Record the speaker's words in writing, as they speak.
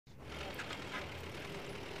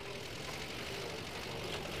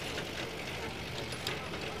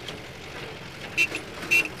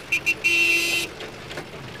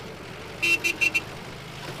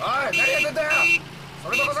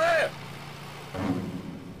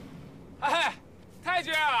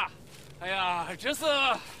真是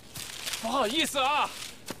不好意思啊，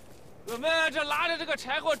我们这拉着这个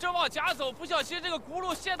柴火正往家走，不小心这个轱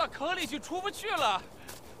辘陷到坑里去，出不去了。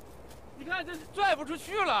你看这拽不出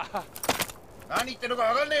去了。何言ってるか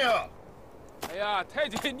わかんねえよ。哎呀，太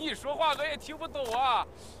君，你说话我也听不懂啊。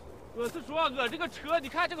我是说，我这个车，你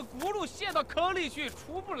看这个轱辘陷到坑里去，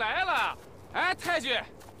出不来了。哎，太君，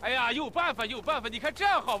哎呀，有办法，有办法，你看这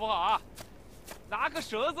样好不好啊？拿个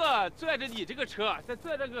绳子拽着你这个车，再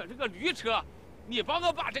拽着这个驴车，你帮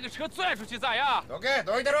我把这个车拽出去咋样？どけ、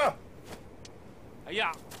どいてろ。哎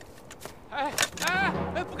呀，哎，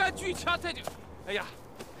不敢举枪，太君。哎呀，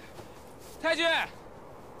太君，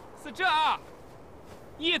是这啊，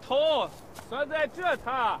一头拴在这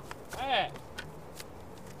头，哎，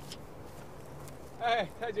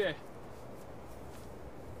太君，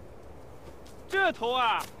这头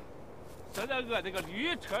啊。拴在我这个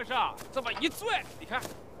驴车上，这么一拽，你看，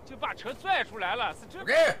就把车拽出来了，是这。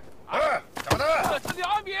OK， 啊，怎么的？我是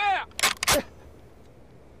良民。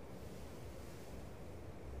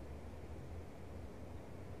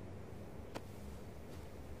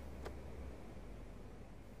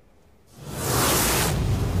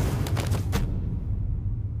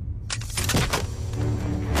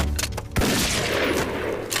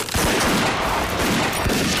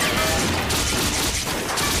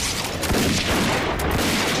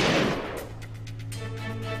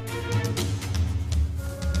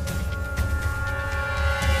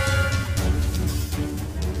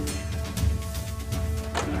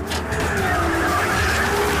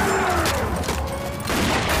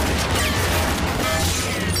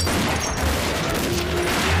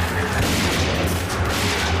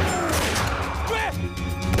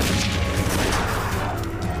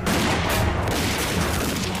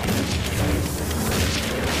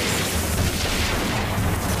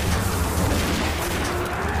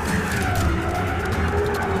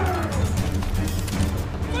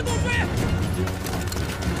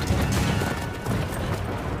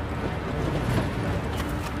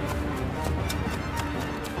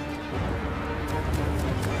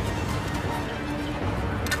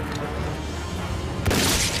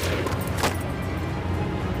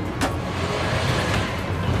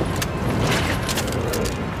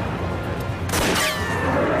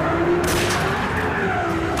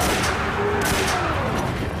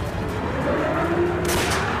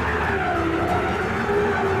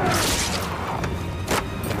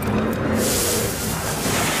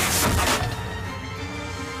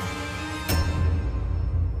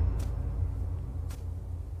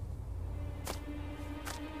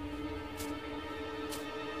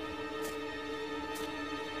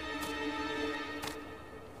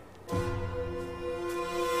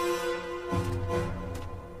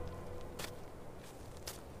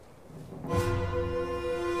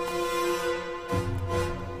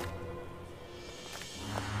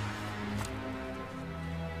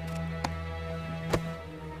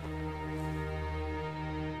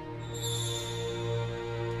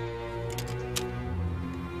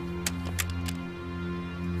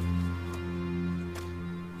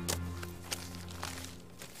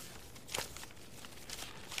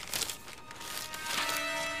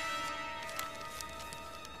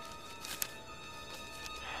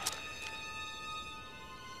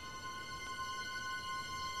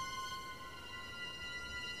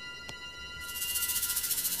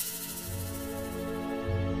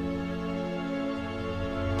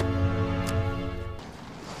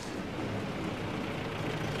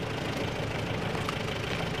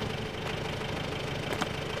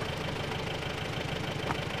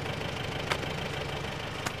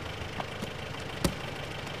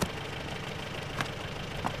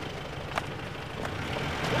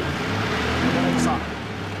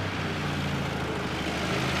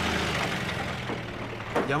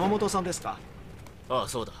山本さんですか？ああ、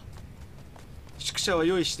そうだ。宿舎は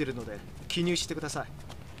用意しているので記入してください。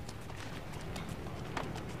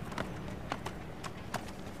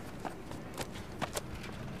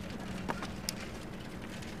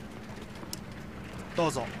ど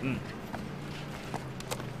うぞ。うん。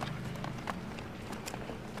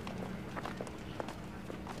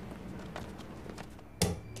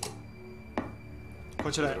こ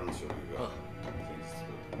ちらへ。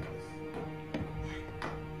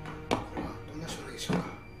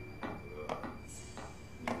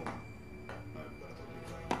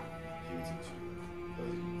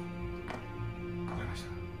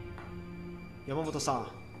山本さん、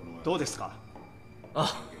どうですか？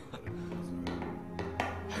あ、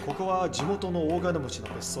ここは地元の大金持ちの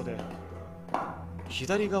別荘で、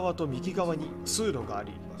左側と右側に通路があ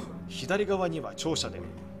り、左側には庁舎で、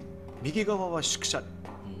右側は宿舎で、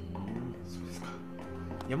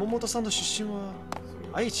山本さんの出身は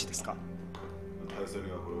愛知ですか？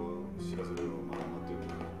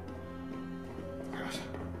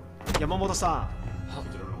山本さ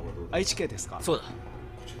ん、愛知県ですか？そうだ。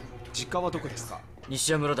実家はどこですか？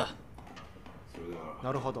西山村だ。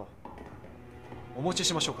なるほど。お持ち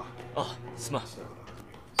しましょうか。あ、すまん。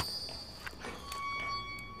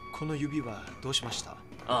この指はどうしました？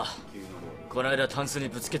ああ、この間タンスに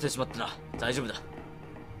ぶつけてしまったな。大丈夫だ。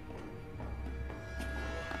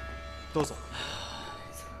どうぞ。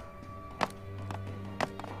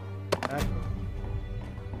はい。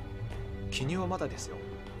記入はまだですよ。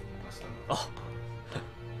あ、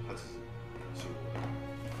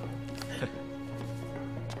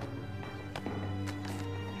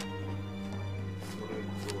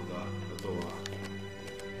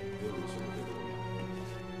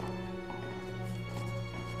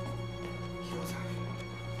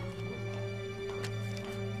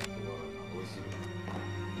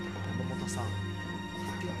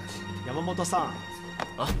山本さん、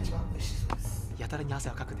あ、やたらに汗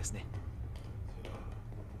をかくんですね。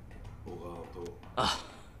あ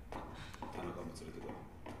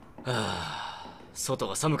あ、外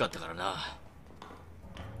が寒かったからな。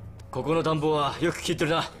ここの暖房はよく効いて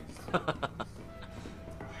るな。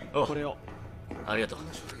お、これを。ありがとう。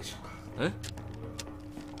え？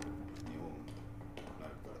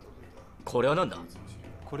これはなんだ？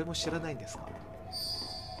これも知らないんですか？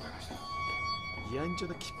慰安所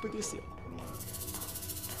の切符ですよ。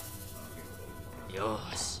よ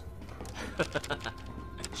ーし。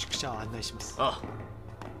宿舎を案内します。あ、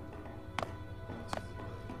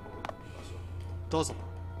どうぞ。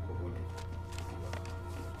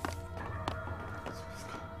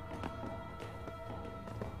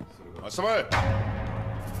足止め。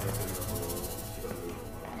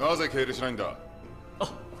なぜ敬礼しないんだ？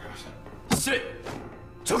あ、失礼。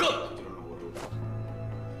長官。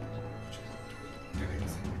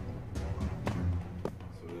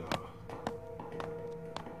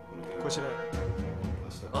こちらへ。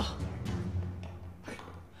あ、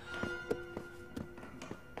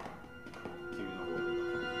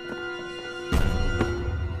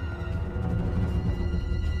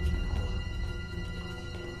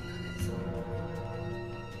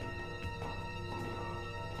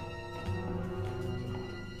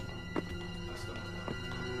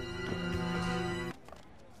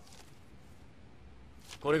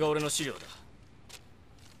これが俺の資料だ。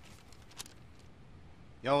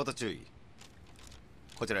山本注意。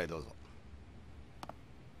こちらへどうぞ。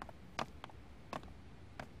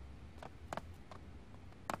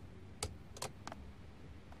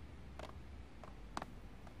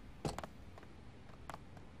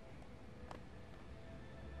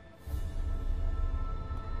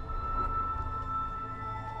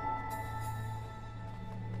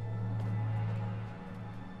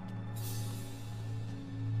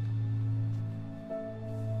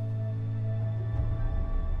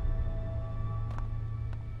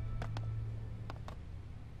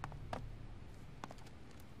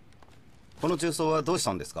この重曹はどうし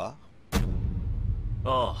たんですか？あ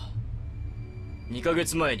あ、2ヶ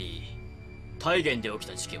月前に大原で起き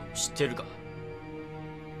た事件を知ってるか？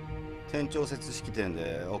天長節式典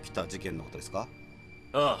で起きた事件のことですか？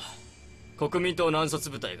ああ、国民党の暗殺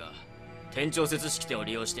部隊が天長節式典を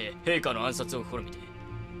利用して陛下の暗殺を試みて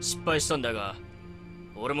失敗したんだが、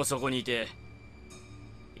俺もそこにいて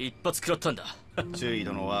一発食らったんだ。注意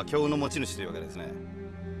殿は今日の持ち主というわけですね。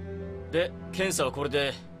で、検査はこれ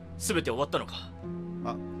で全て終わったのか？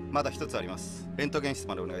まだ一つあります。レントゲン室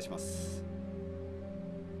までお願いします。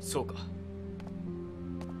そうか。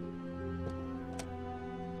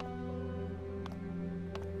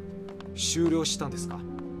終了したんですか？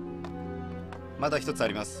まだ一つあ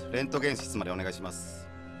ります。レントゲン室までお願いします。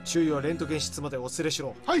注意はレントゲン室までお連れし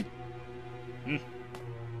ろ。はい。うん。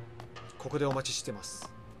ここでお待ちしてま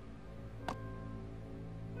す。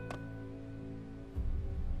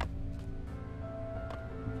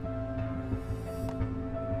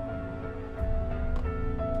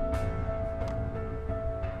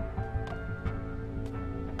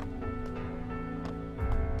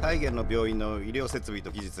大原の病院の医療設備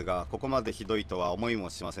と技術がここまでひどいとは思いも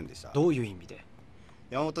しませんでした。どういう意味で？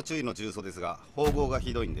山本注意の重曹ですが、縫合が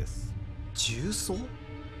ひどいんです。重曹？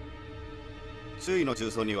注意の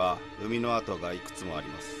重曹には膿の跡がいくつもあり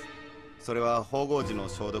ます。それは縫合時の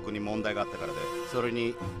消毒に問題があったからで、それ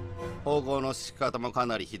に縫合の仕方もか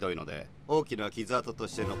なりひどいので、大きな傷跡と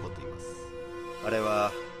して残っています。あれ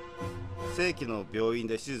は正規の病院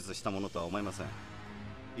で手術したものとは思えません。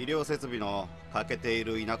医療設備の欠けてい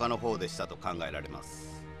る田舎の方でしたと考えられま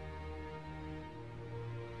す。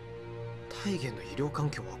大原の医療環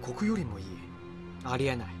境はここよりもいい。あり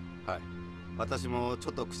えない。はい、私もち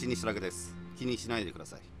ょっと口にしただけです。気にしないでくだ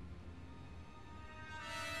さい。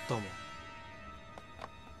どうも。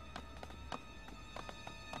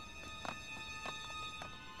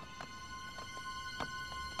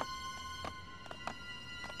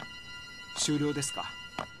終了ですか。は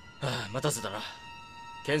あ、待たせたな。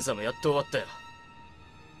検査もやっと終わったよ。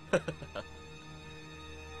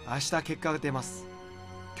明日結果が出ます。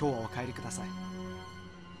今日はお帰りください。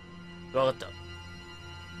分かった。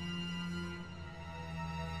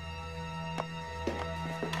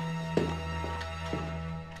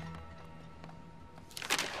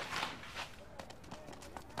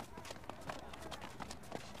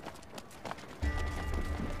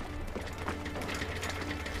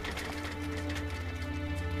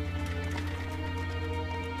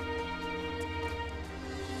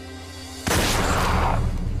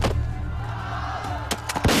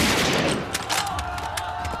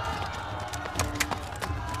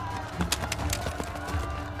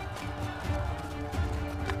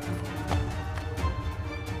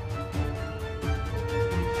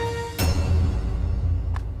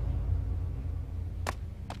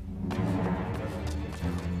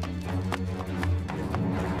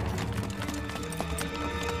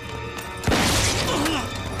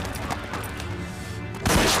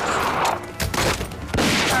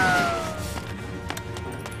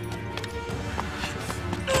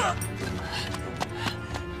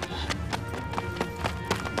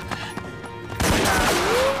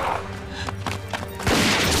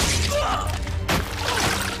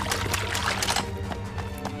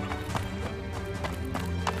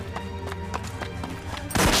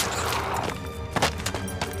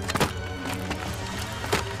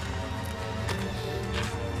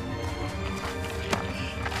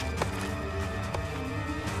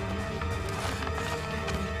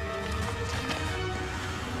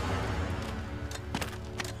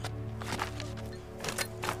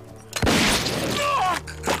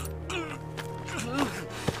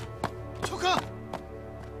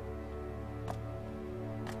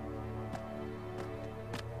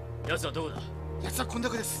奴はどこだ。奴は混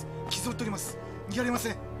濁です。傷を負っております。逃げられませ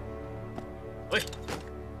ん。おい、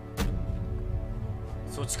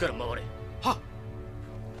そっちから回れ。はっ。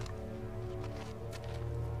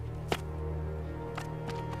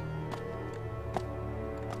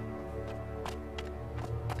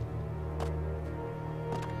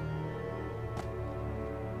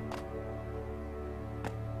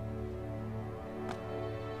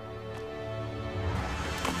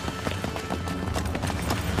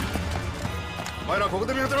お前らここ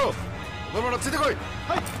で見当てろ。お前らついてこい。はい。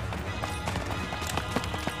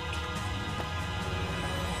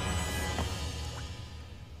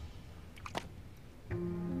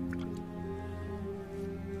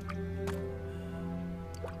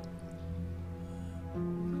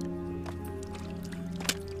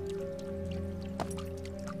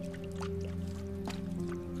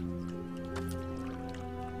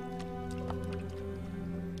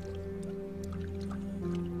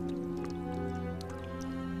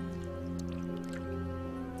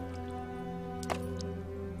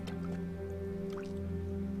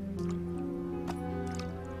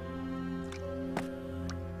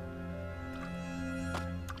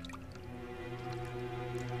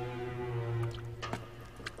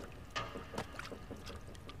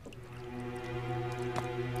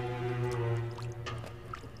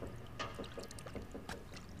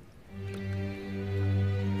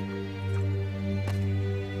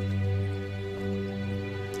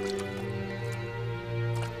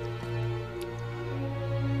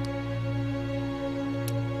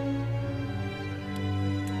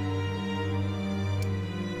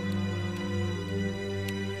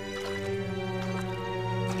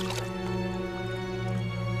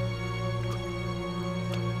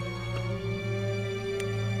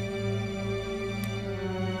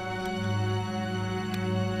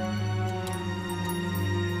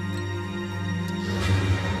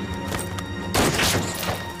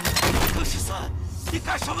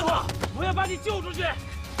干什么呢？我要把你救出去！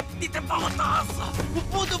你得把我打死！我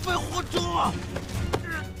不能被活捉！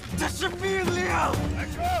这是命令！来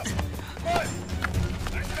车！快！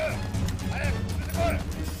来车！哎，快！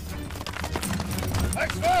来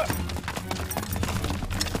车！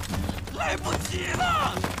来不及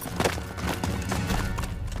了！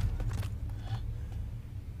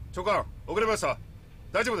長官、遅れました。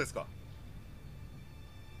大丈夫ですか？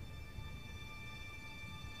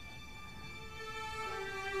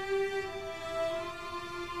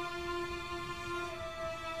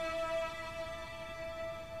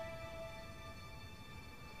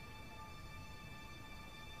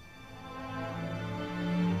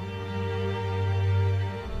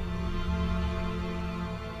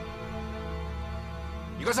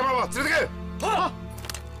頭は連れてけ。はっ。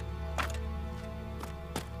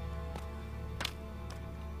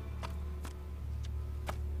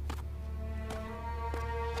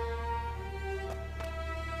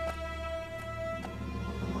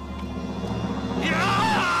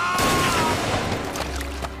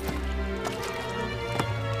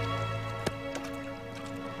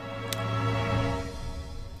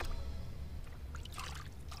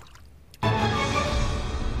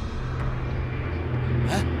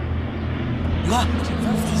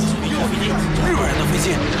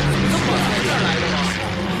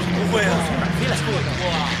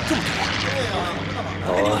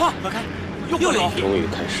终于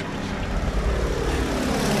开始了。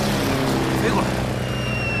飞过来。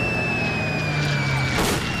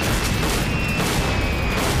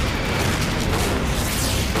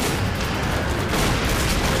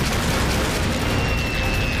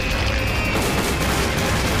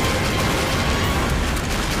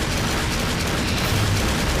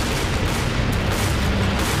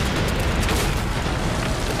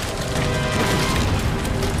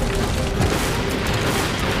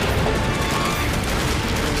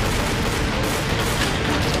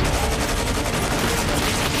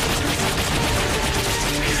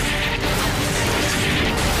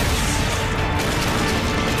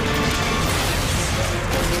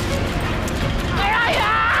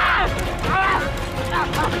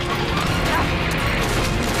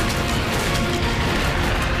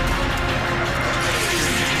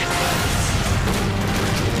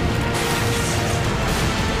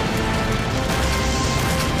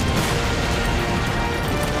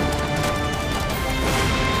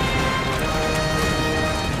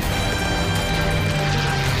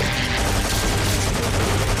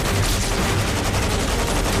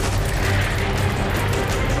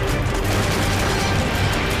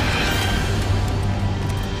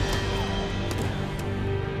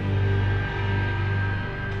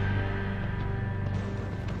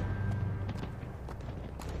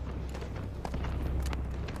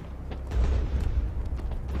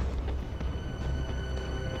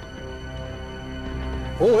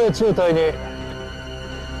砲兵中隊に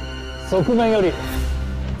側面より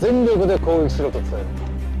全力で攻撃しろと伝える。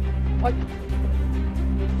はい。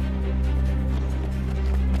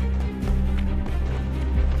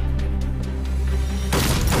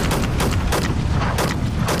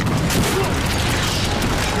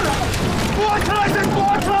躲起来！先躲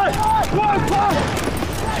起来！快快！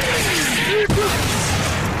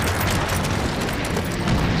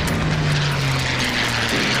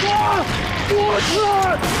躲起来！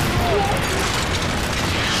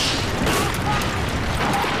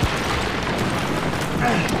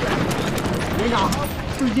连长，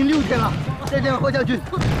都已经6天了，再这样喝下去，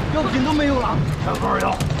药品都没有了。还有多少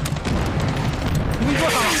药？你们多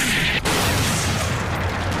少了？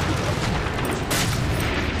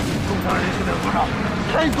重伤人现在有多少？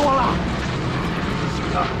太多了。行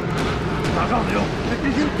了，打仗的药，这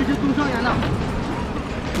些重伤员呢？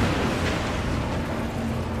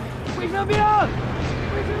卫生兵！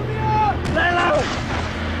卫生兵！来了！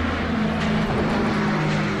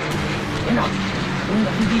连长，我们的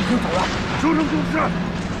飞机已经走了。说声就是，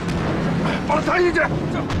把他抬进去。1、2、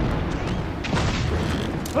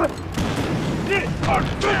3，别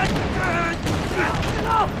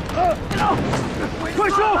动！快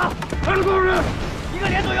收！还有多少人？1个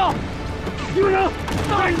连左右。1个人，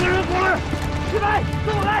带1个人过来。李白，跟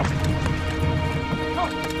我来。走。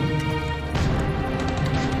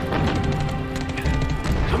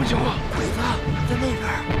什么情况？鬼子在那边。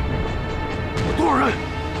有多少人？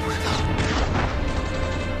不知道。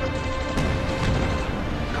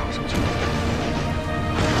看看什么情况？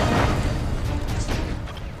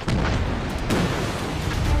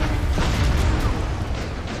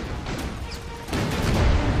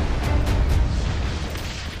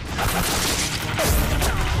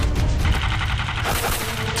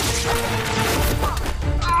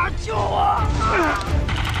啊！救我！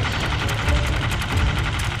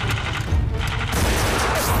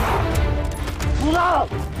组长，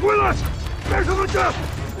回来！干什么去？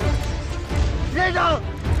连长，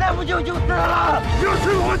再不救就死了！要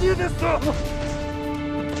是我你得死！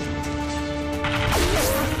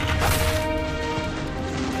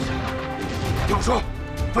听我说，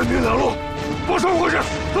分兵两路，把守过去，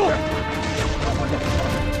走！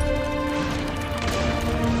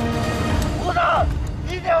组长，一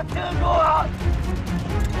定要挺住啊！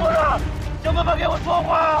组长，想办法给我说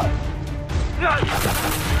话！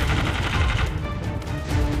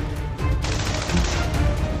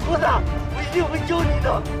组长，我一定会救你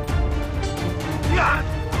的。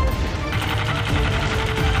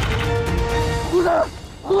组长，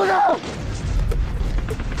组长，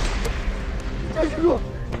坚持住，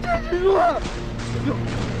坚持住！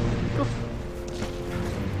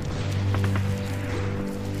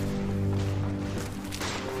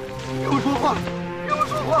给我说话，给我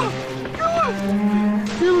说话，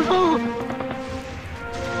给我说！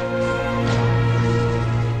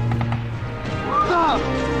儿子！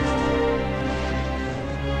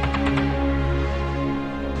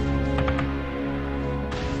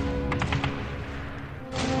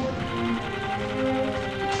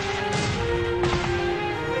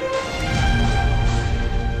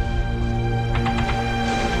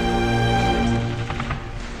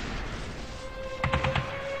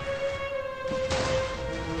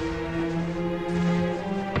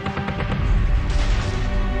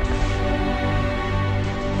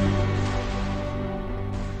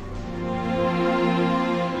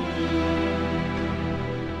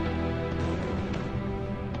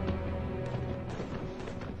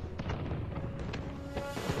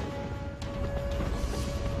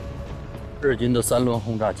 日军的3轮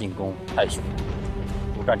轰炸进攻太凶，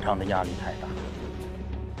主战场的压力太大。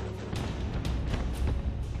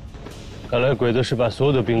看来鬼子是把所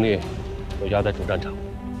有的兵力都压在主战场，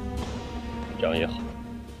这样也好，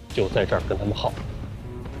就在这儿跟他们耗。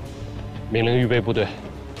命令预备部队，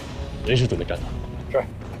随时准备战斗。是。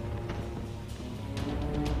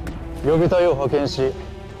予備隊を派遣し、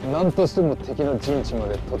何としても敵の陣地ま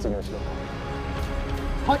で突入しろ。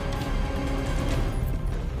はい。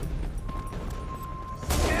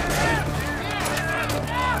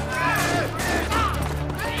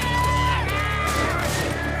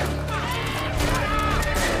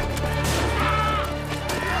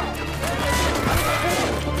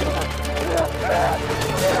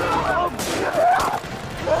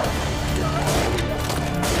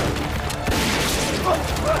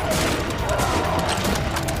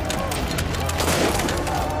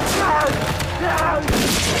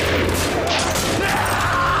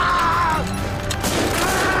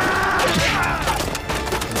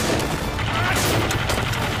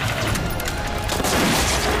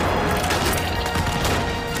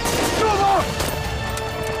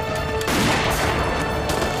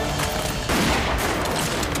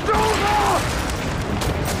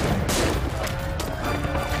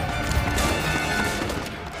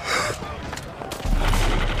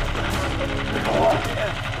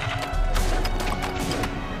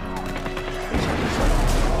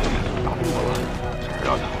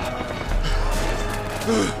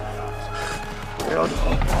 不要走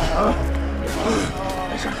啊！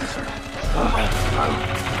没事没事的。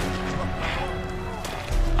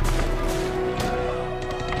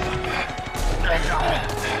站上来！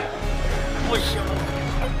不行，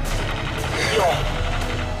有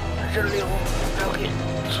人领要给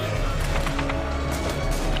踢。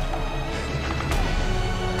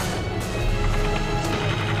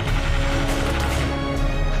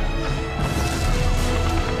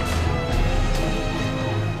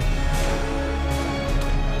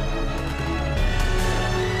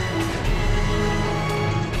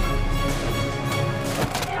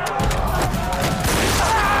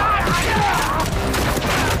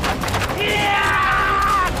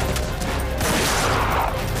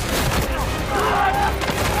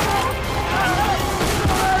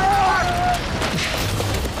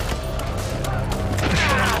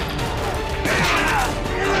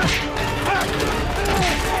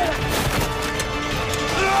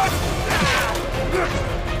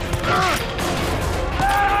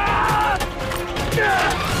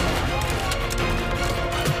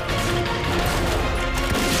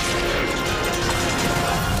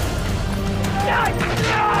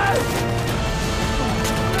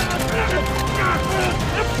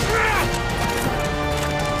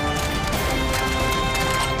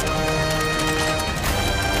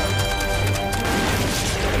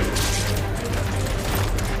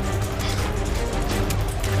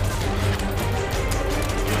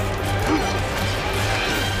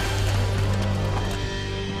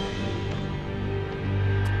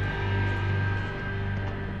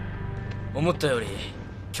 思ったより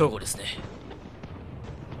強固ですね。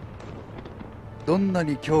どんな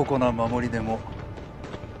に強固な守りでも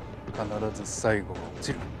必ず最後は落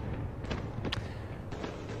ちる。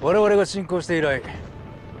我々が侵攻して以来、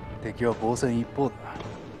敵は防戦一方だ。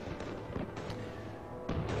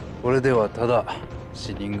これではただ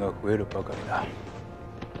死人が増えるばかりだ。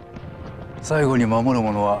最後に守る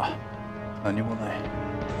ものは何もない。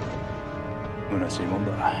虚しいもん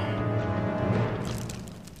だ。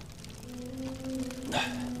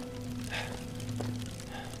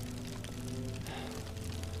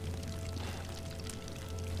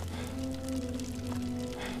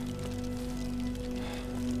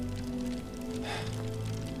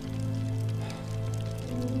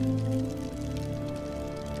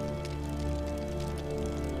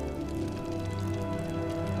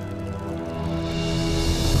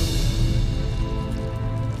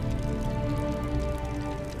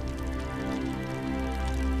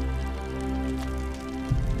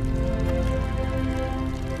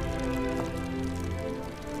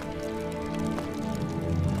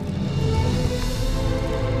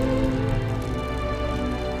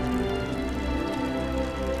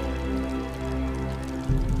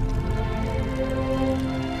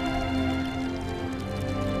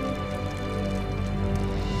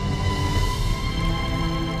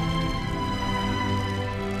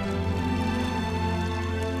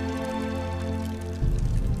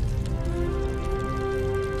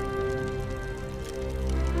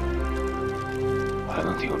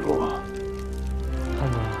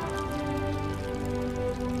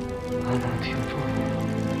停住！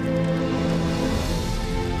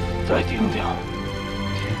再停停！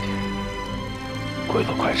停停！鬼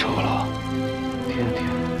都快撤了！停停！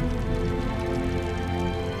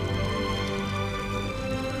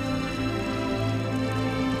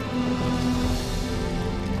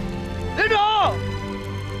连长！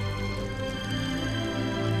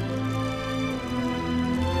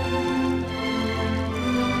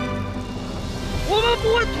我们不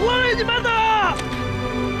会拖累你们的！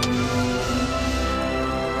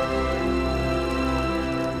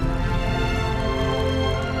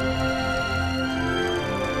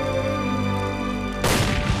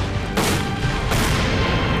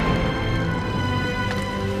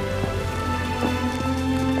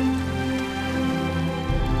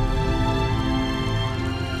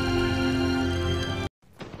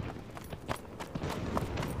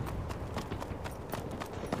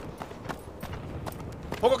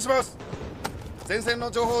報告します。前線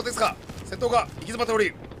の情報ですが、戦闘が行き詰まってお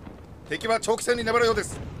り、敵は長期戦に粘るようで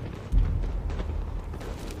す。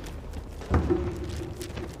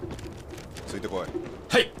ついてこい。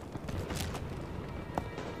はい。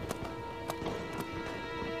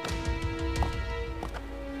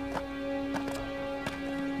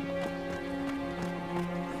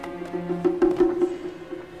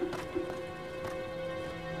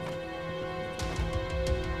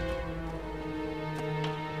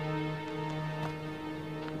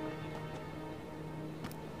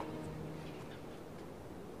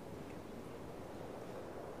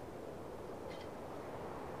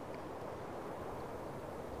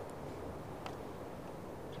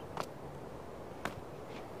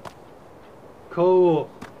顔を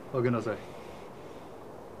上げなさい。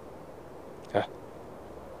哎，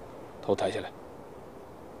头抬起来。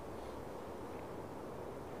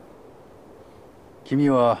君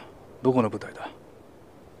はどこの部隊だ？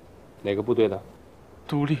哪个部队的？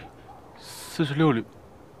独立46旅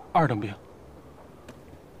2等兵。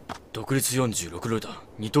独立46旅団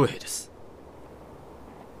2等兵です。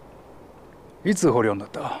いつ捕虜になっ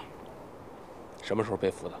た？什么时候被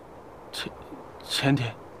俘的？前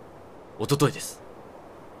天。一昨日です。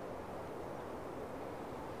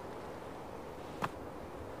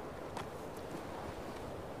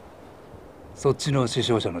そっちの死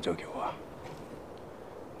傷者の状況は？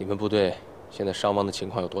你们部队现在伤亡的情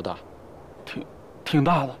况有多大？挺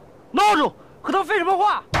大的。闹住！和他废什么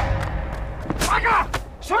话？八个，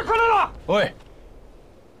全回来了！おい，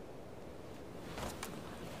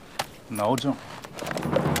孬种！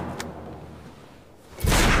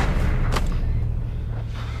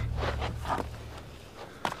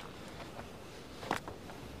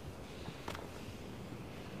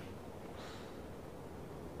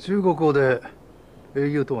中国語で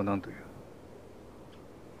英雄とは何という？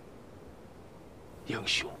英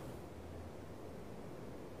雄。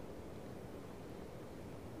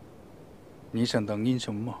你想当英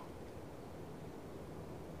雄吗？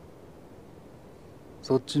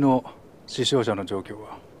そっちの死傷者の状況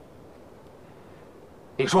は？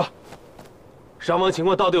你说，伤亡情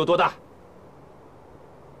况到底有多大？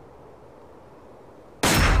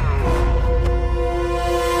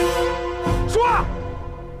说啊！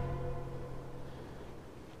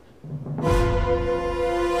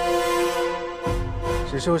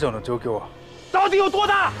死傷者の状況は？到底有多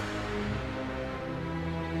大？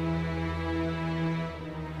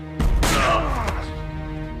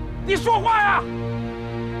你说话呀！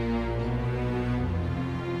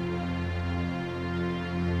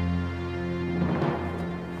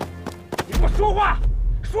你给我说话！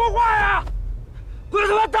说话呀！滚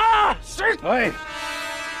他妈蛋！谁？哎。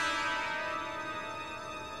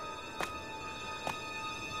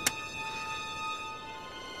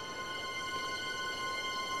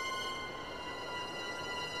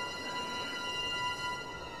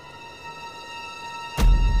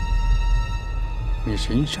你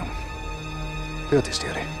是英雄，手当てして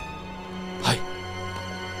やれ。はい。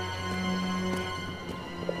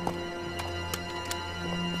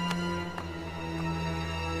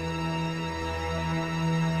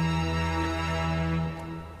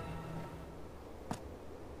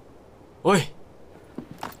おい。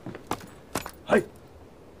はい。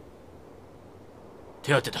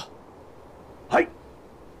手当てだ。はい。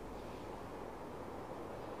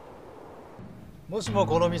もしも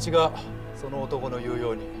この道がその男の言う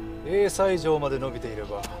ように英西城まで伸びていれ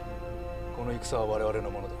ば、この戦は我々の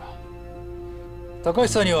ものだ。高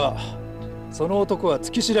久にはその男は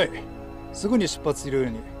着き次第すぐに出発するよう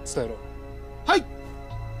に伝えろ。はい。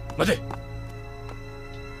待て。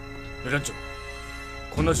ルラン長、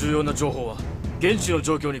こんな重要な情報は現地の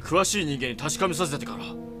状況に詳しい人間に確かめさせてから、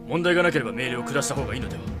問題がなければ命令を下した方がいいの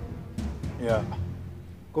では？いや、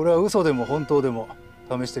これは嘘でも本当でも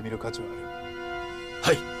試してみる価値は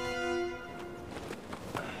ある。はい。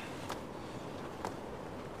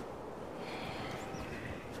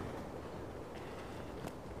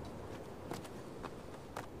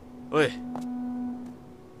おい。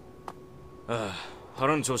ああ、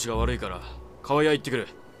腹の調子が悪いから川屋行ってくれ。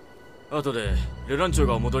後でレラン長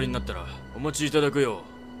がお戻りになったらお待ちいただくよ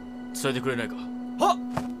う伝えてくれないか。はっ。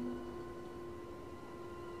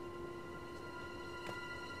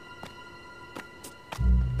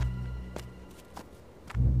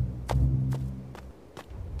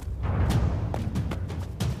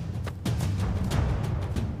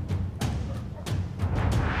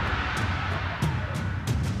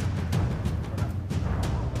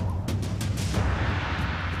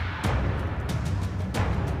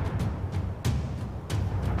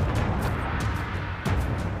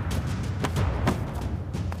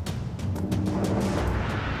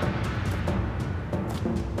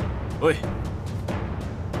おい、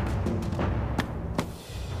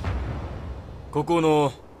ここ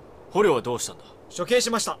の捕虜はどうしたんだ。処刑し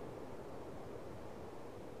ました。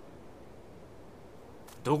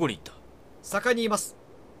どこに行った。坂にいます。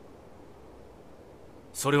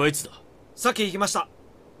それはいつだ。さっき行きました。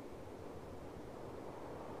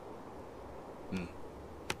うん。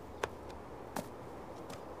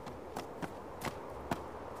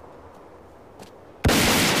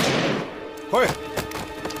来い。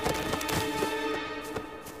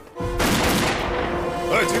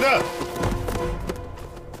おい、次だ。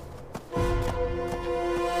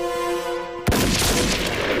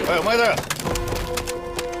おい、お前だ。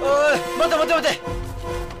おい、待て待て待て。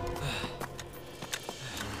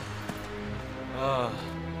ああ。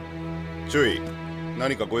注意。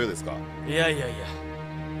何かご用ですか。いやいやいや。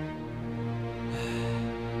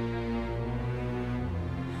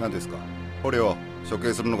何ですか。捕虜を処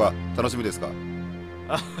刑するのが楽しみですか。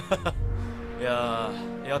いや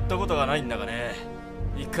ー、やったことがないんだがね。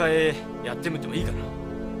一回やってみてもいいかな。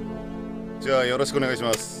じゃあよろしくお願いし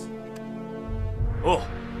ます。おう。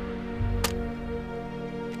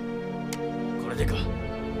これでか。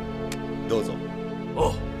どうぞ。お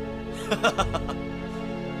う。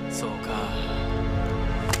そうか。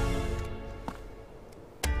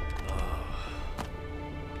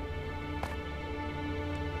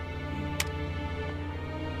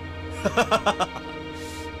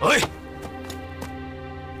おい。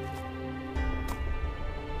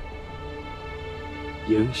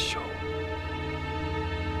英雄。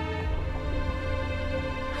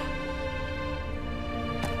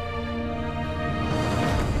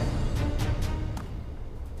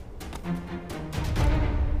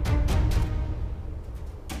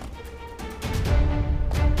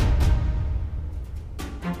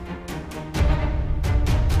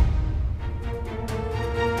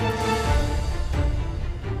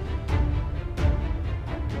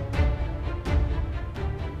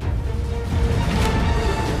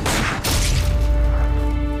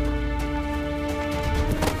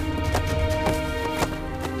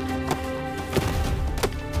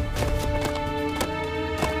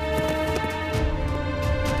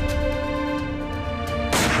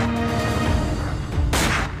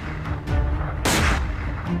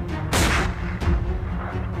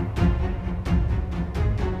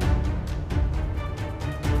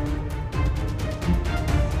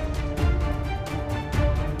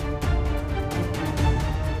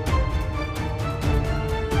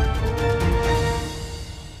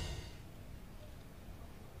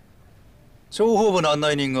諜報部の案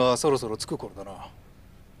内人がそろそろ着く頃だな。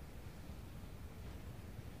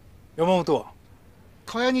山本は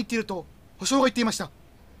川屋に行っていると保証が言っていました。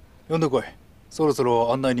呼んでこい。そろそ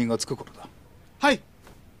ろ案内人が着く頃だ。はい。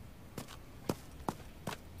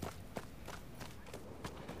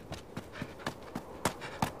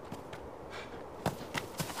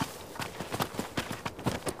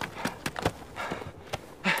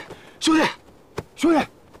兄弟，兄弟，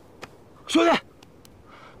兄弟，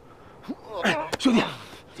兄弟，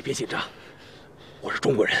你别紧张，我是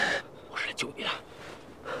中国人，我是来救你的。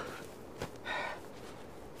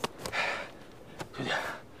兄弟，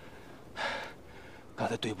刚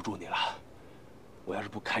才对不住你了，我要是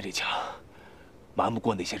不开这枪，瞒不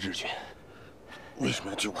过那些日军。为什么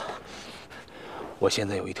要救我？我现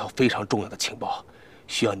在有一条非常重要的情报，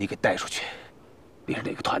需要你给带出去。你是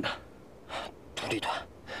哪个团的？独立团。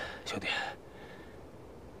兄弟，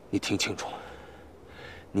你听清楚，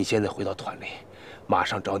你现在回到团里，马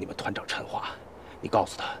上找你们团长陈华，你告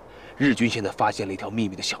诉他，日军现在发现了一条秘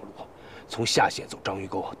密的小路，从下线走章鱼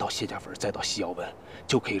沟到谢家坟，再到西窑温，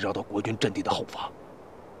就可以绕到国军阵地的后方。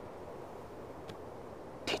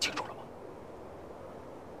听清楚了吗？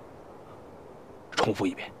重复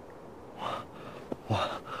一遍。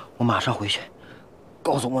我马上回去，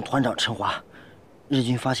告诉我们团长陈华，日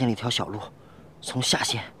军发现了一条小路，从下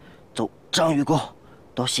线走章鱼沟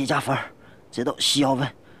到谢家坟，再到西窑温，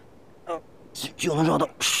就能绕到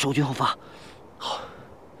守军后方。好，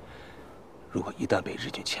如果一旦被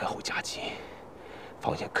日军前后夹击，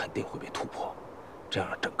防线肯定会被突破，这样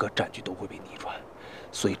整个战局都会被逆转。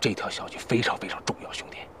所以这条小区非常非常重要，兄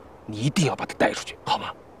弟，你一定要把它带出去，好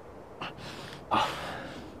吗？啊，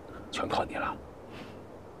全靠你了。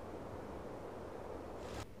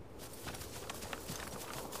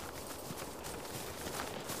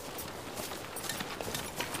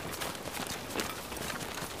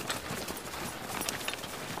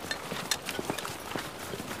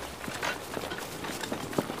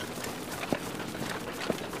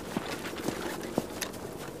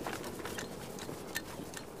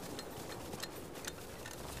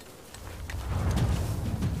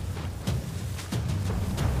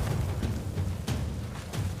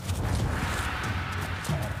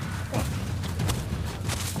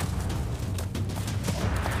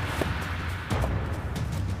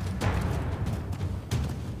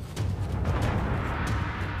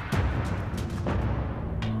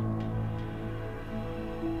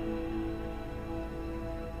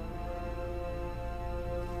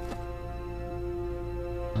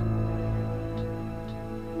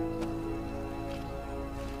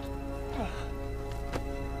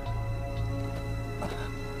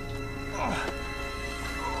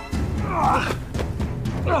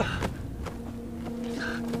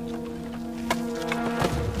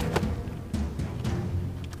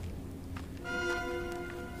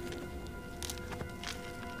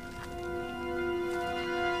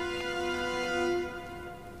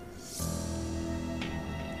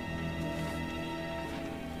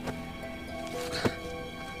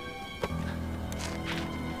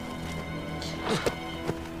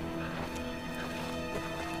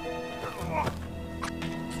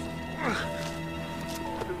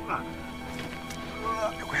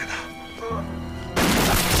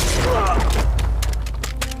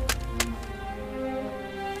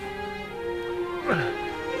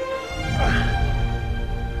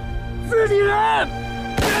自己人，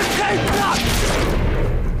别开枪！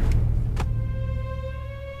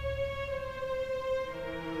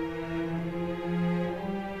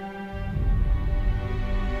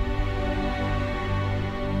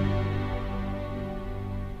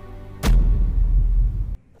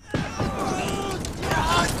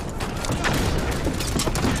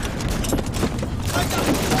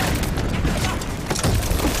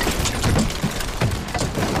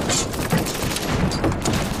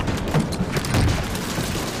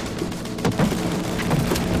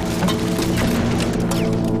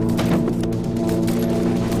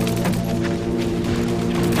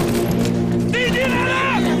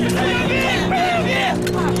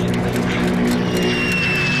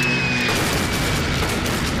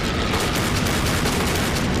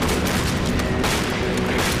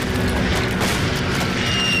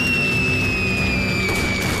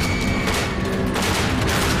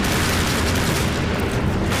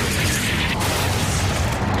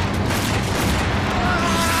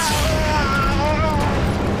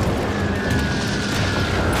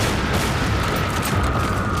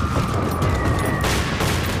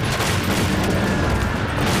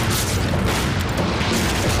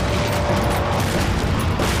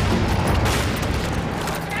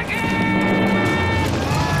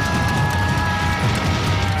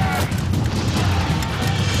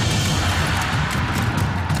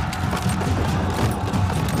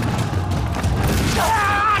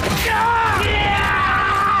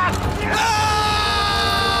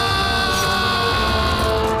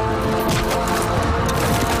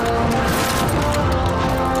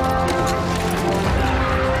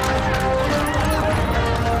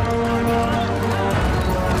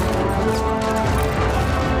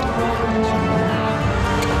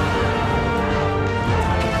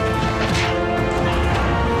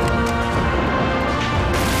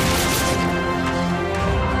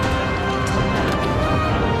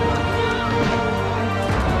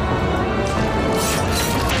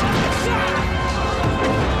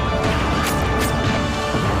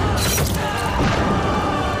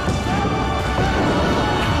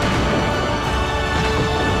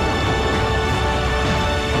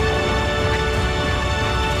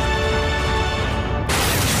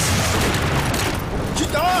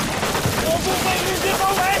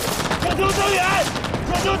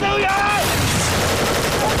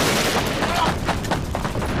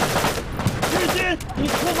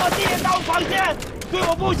对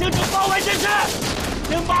我部形成包围阵势，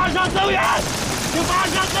请马上增援！请马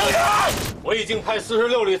上增援！我已经派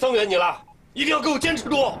46旅增援你了，一定要给我坚持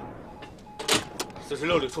住。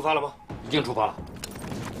46旅出发了吗？已经出发了。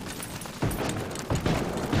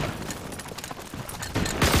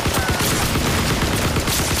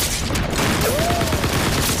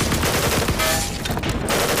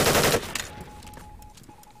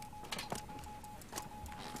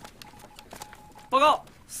报告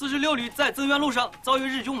，46旅在增援路上遭遇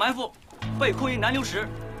日军埋伏，被困于南流石，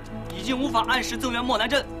已经无法按时增援漠南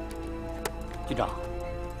镇。军长，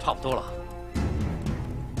差不多了。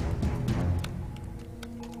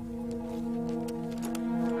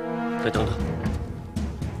再等等，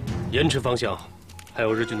盐池方向还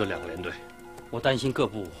有日军的2个连队，我担心各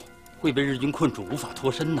部会被日军困住，无法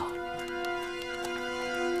脱身呐。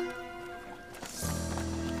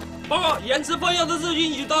报告，盐池方向的日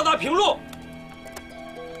军已经到达平路。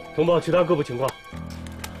通报其他各部情况。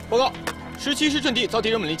报告，17师阵地遭敌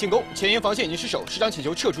人猛烈进攻，前沿防线已经失守，师长请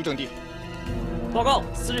求撤出阵地。报告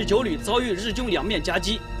，49旅遭遇日军2面夹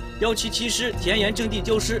击，177师田沿阵地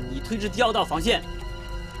丢失，已推至第2道防线。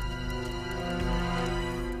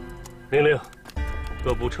命令，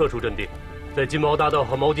各部撤出阵地，在金毛大道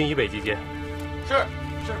和毛巾以北集结。是。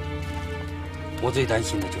我最担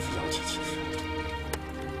心的就是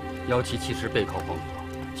177师背靠黄河，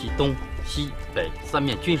其东西北3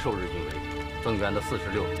面均受日军围堵，增援的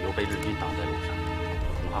46旅又被日军挡在路上，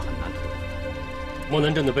恐怕很难突破。漠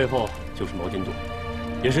南镇的背后就是毛巾渡，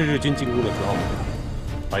也是日军进攻的主要目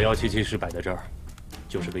标。把177师摆在这儿，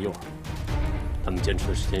就是个诱饵。他们坚持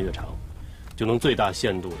的时间越长，就能最大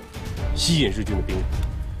限度的吸引日军的兵力，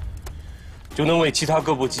就能为其他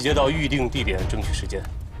各部集结到预定地点争取时间。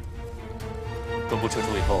各部撤出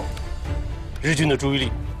以后，日军的注意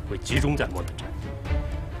力会集中在漠南镇。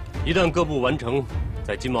一旦各部完成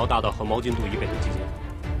在金毛大道和毛巾渡以北的集结，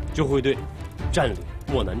就会对占领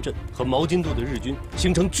漠南镇和毛巾渡的日军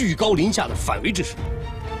形成居高临下的反围之势。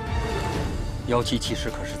177师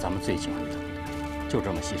可是咱们最敬爱的部队，就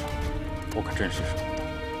这么牺牲，我可真是舍不得。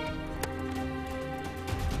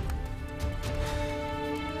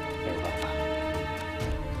没有办法，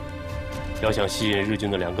要想吸引日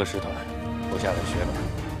军的2个师团留下来血本，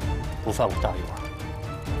不犯我大诱饵，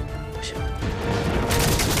不行。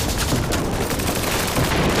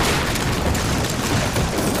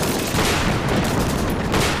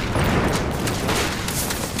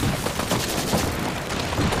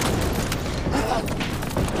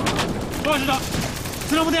报告师长，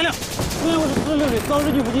师长部电令，命令我是46旅遭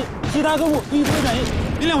日军伏击，其他各部必须转移。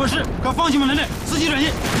命令我师可放弃漠南镇，自己转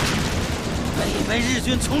移。被日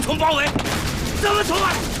军重重包围，怎么冲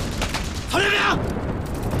啊？曹连兵，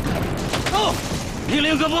走！命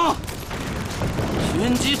令各部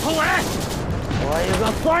寻机突围，说一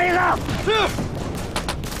个算一个。是。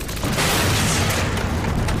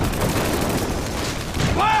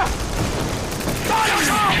快！大两声！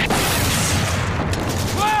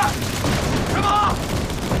快！什么？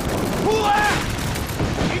突围！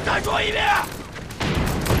你再说一遍！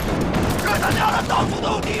这他娘的到处都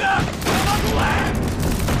有敌人，怎么突围？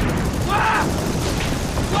快！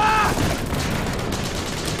快！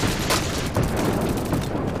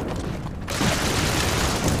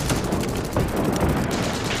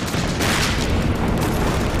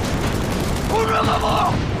同志各部，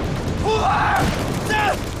突围！进！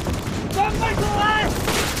准备突围！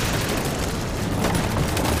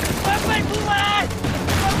准备突围！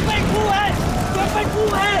准备突围！准备突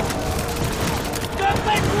围！准备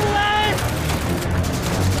突围！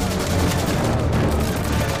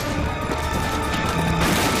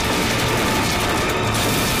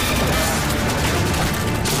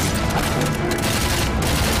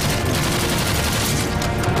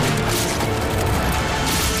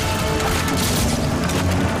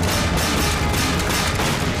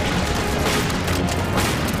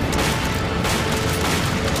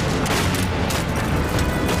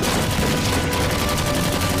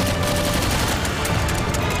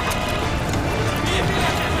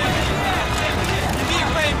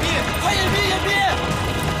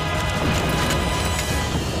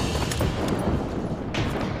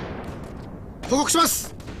報告しま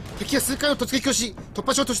す。敵が数回を突撃をし突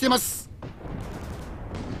破しようとしています。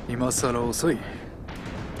今さら遅い。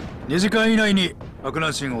2時間以内に爆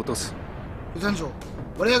弾信を落とす。旅団長、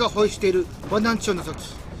我らが保有している湾南地を除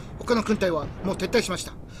き他の軍隊はもう撤退しまし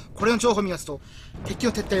た。これの情報を見ますと敵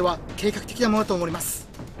の撤退は計画的なものと思われます。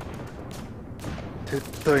撤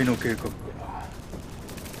退の計画か。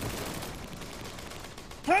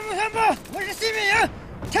团部团部，我是新民营，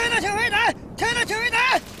听到请回答，听到请回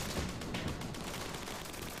答。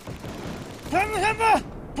团部团部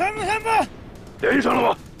团部团部，连上了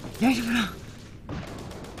吗？连上了。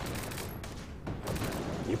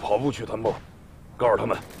你跑步去团报，告诉他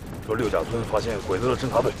们说六甲村发现鬼子的侦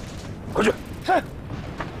察队，快去！是。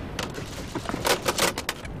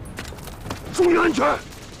注意安全。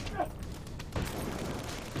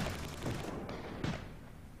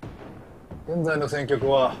現在の戦局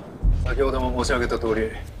は先ほども申し上げた通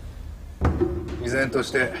り、依然と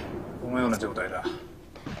してこのような状態だ。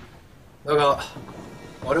だが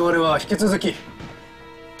我々は引き続き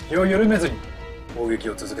気を緩めずに攻撃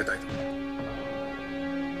を続けたいと。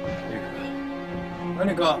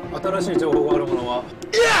何か新しい情報があるものは。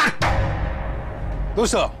どう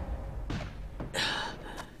した？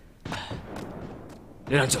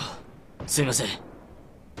ルラン長、すみません。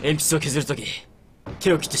鉛筆を削るとき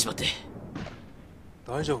手を切ってしまって。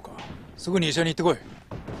大丈夫か？すぐに医者に行ってこい。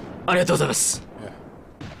ありがとうございます。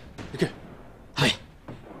行け。はい。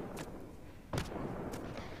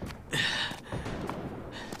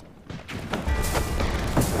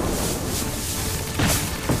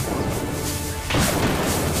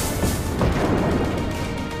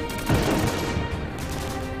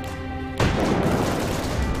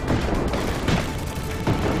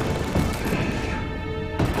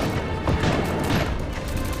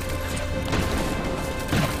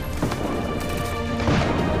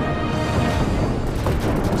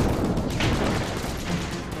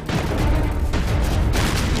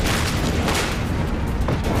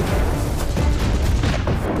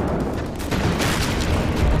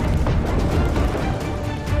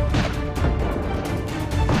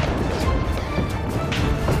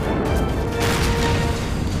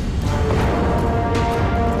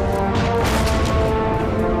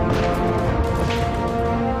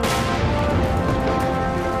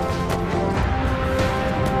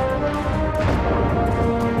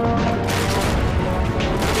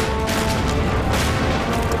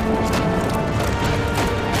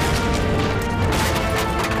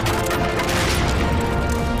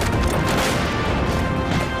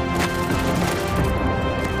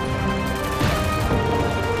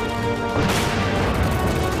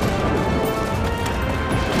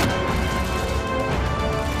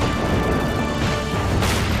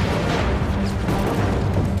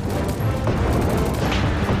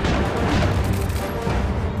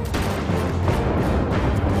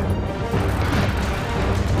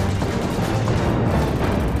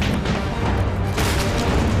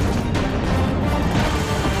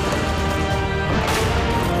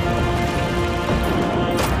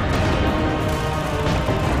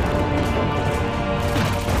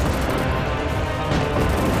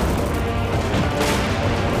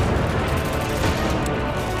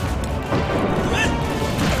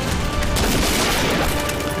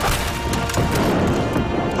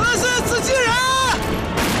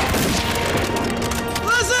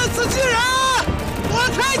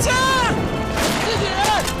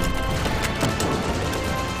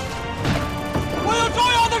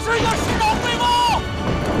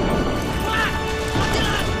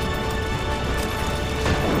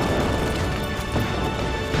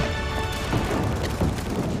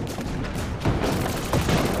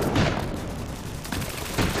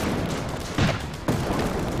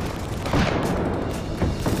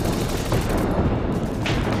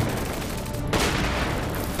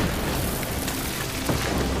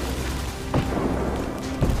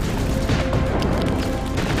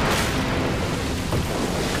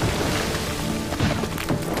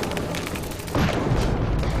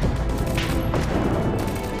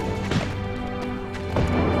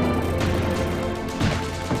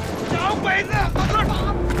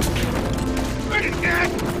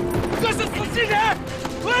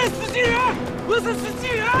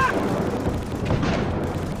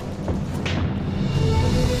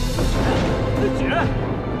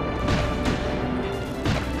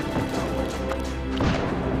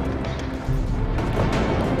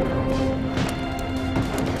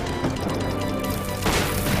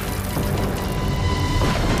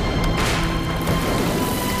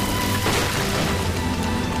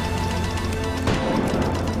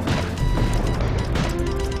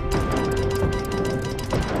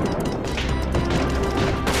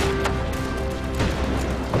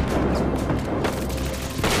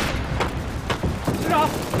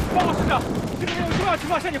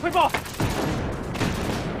向你汇报。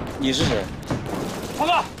你是谁？报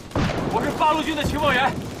告，我是八路军的情报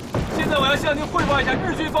员。现在我要向您汇报一下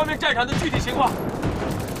日军方面战场的具体情况。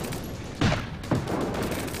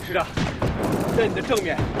师长，在你的正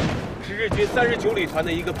面是日军39旅团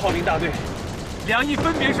的一个炮兵大队，两翼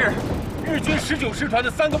分别是日军19师团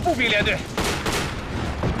的3个步兵连队。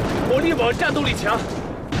火力猛，战斗力强。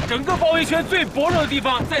整个包围圈最薄弱的地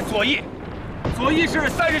方在左翼。左翼是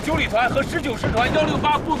39旅团和19师团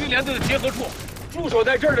168步兵连队的结合处，驻守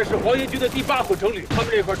在这儿的是黄巾军的第8混成旅，他们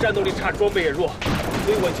这块战斗力差，装备也弱，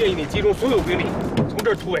所以我建议你集中所有兵力从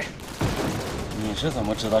这儿突围。你是怎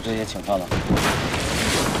么知道这些情况的？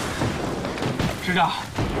师长，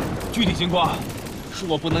具体情况是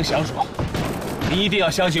我不能详述，您一定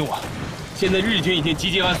要相信我。现在日军已经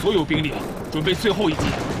集结完所有兵力，准备最后一击，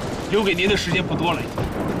留给您的时间不多了。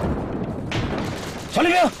小李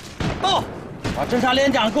兵，到，把侦察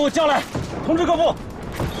连长给我叫来，通知各部，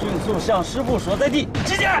迅速向师部所在地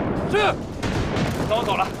集结。是。那我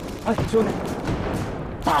走了。哎，兄弟，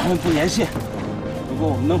大恩不言谢。如果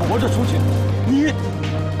我们能活着出去，你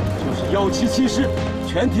就是177师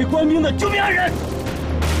全体官兵的救命恩人。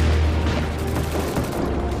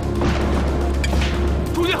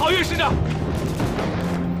祝你好运，师长。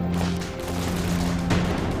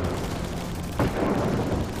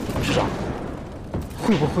师长，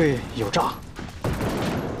会不会有诈？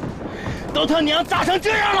都他娘炸成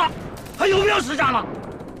这样了，还有没有师长了？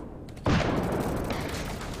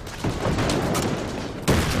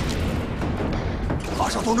马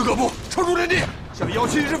上通知各部撤出阵地，向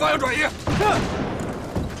177师方向转移。是。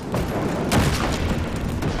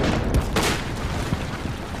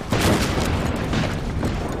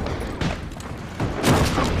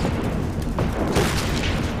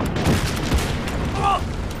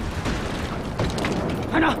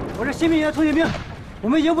团长，我是新兵营通讯兵，我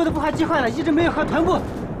们营部的步炮击坏了，一直没有和团部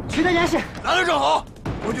取得联系。来得正好，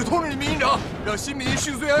我就通知你们营长，让新兵营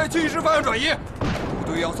迅速向177师方向转移，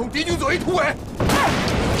部队要从敌军左翼突围。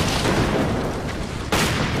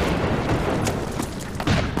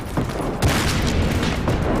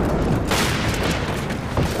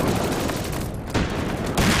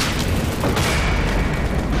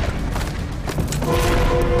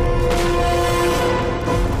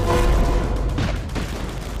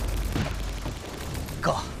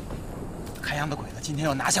哥，开阳的鬼子今天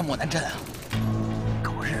要拿下漠南镇啊！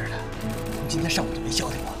狗日的，从今天上午就没消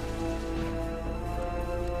停过。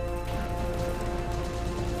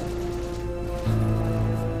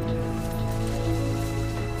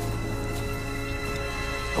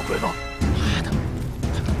有鬼子！妈的，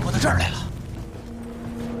他们挪到这儿来了。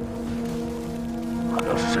他们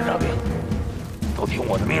要是侦察兵，都听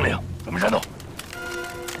我的命令，准备战斗。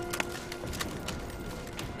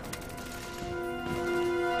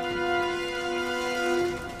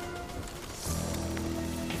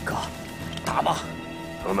哥，打吧！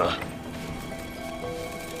等等。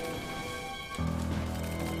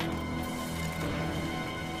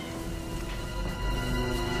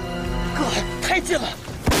哥，太近了！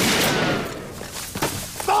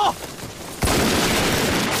走！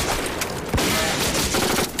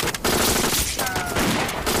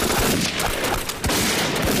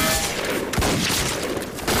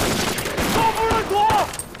都不认错，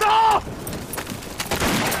打！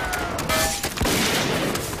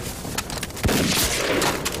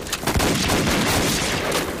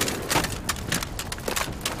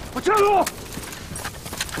我撤路！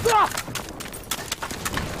啊！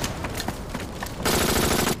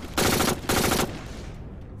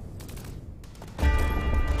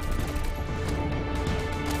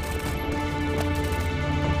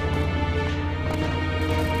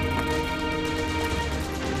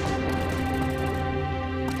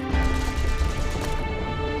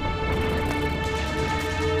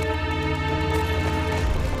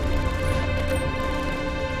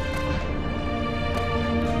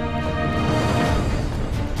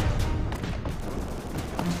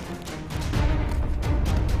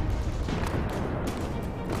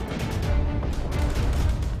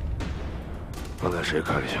刚才谁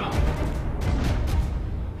开的枪？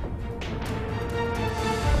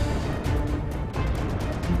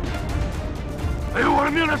没有我的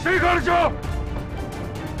命令，谁开的枪？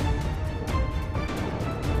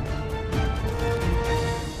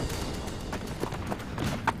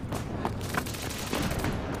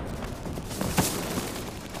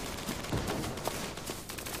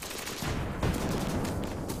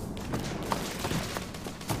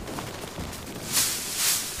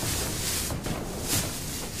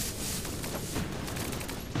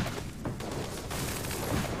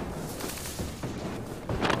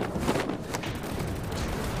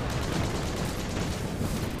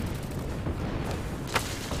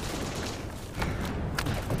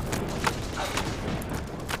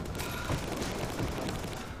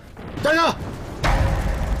站住！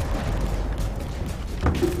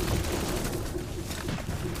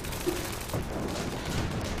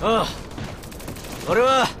ああ、俺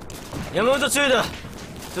は山本中だ。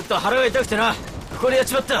ちょっと腹が痛くてな、ここでやっ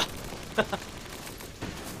ちまった。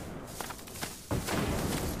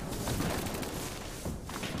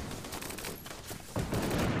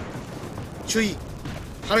注意、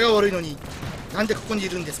腹が悪いのになんでここにい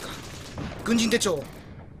るんですか。軍人手帳。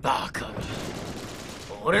バカが、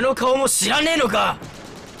俺の顔も知らねえのか。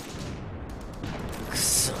く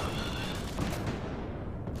そ。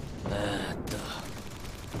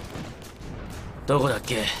どこだっ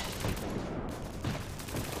け。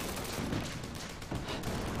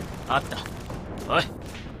あった。おい。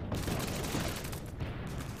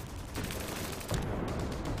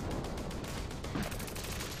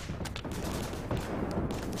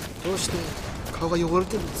どうして顔が汚れ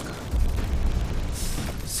てるんですか。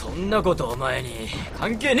そんなことお前に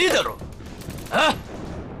関係ねえだろ。あ？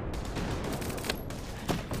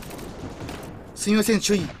すみません、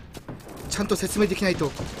注意。ちゃんと説明できないと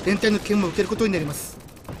連隊の件も受けることになります。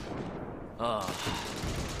あ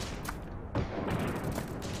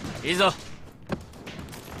あ、いいぞ。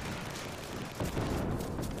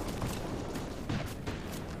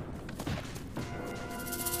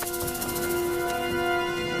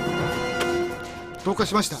どうか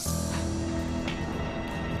しました？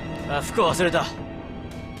あ、服を忘れた。あ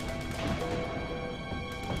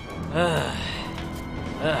あ、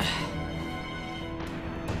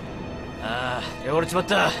ああ、汚れちまっ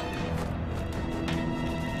た。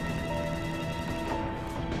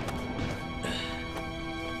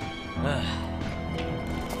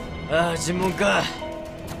ああ、尋問か。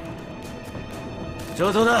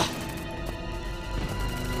上等だ。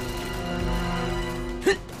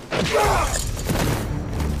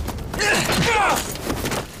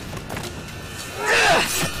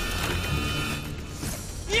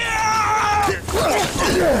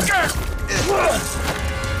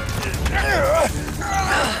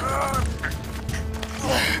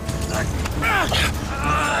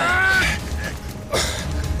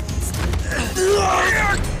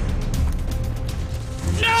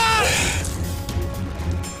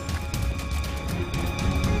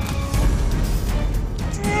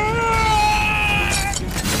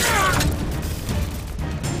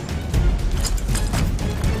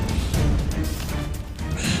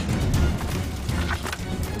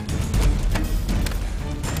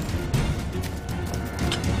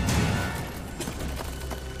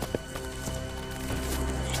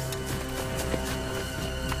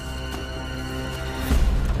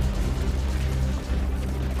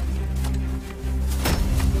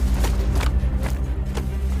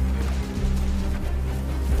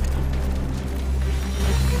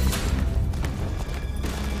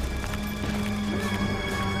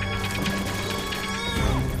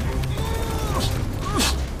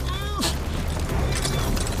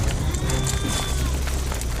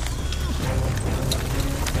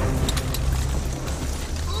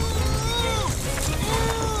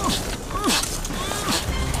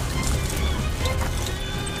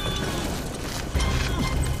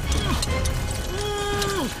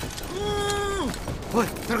おい、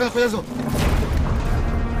田中の子やるぞ。お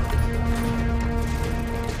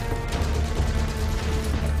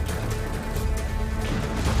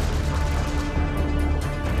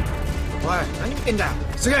い、何言ってんだよ。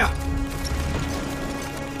すげえよ。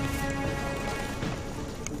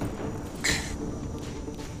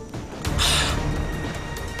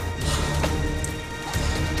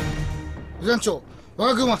旅団長、我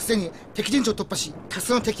が軍はすでに敵陣地を突破し、多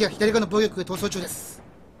数の敵が左側の防御区へ逃走中です。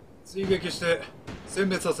追撃して殲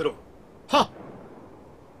滅させろ。はっ。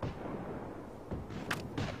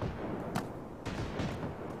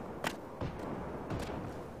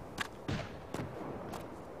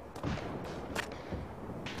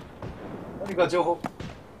何か情報。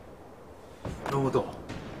野本、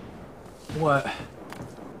お前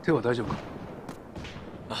手は大丈夫か。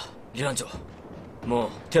あ、旅団長、もう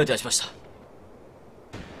手当てはしました。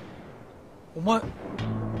お前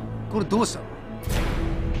これどうしたの。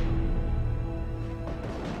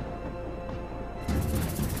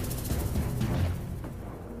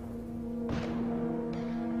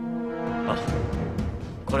あ、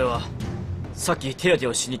これはさっき手当て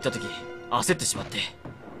をしに行った時焦ってしまって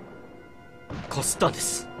こすったんで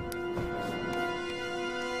す。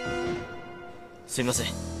すみません、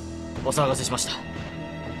お騒がせしました。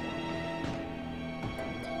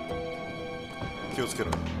気をつけ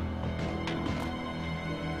ろ。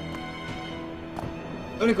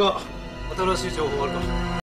何か新しい情報あるか。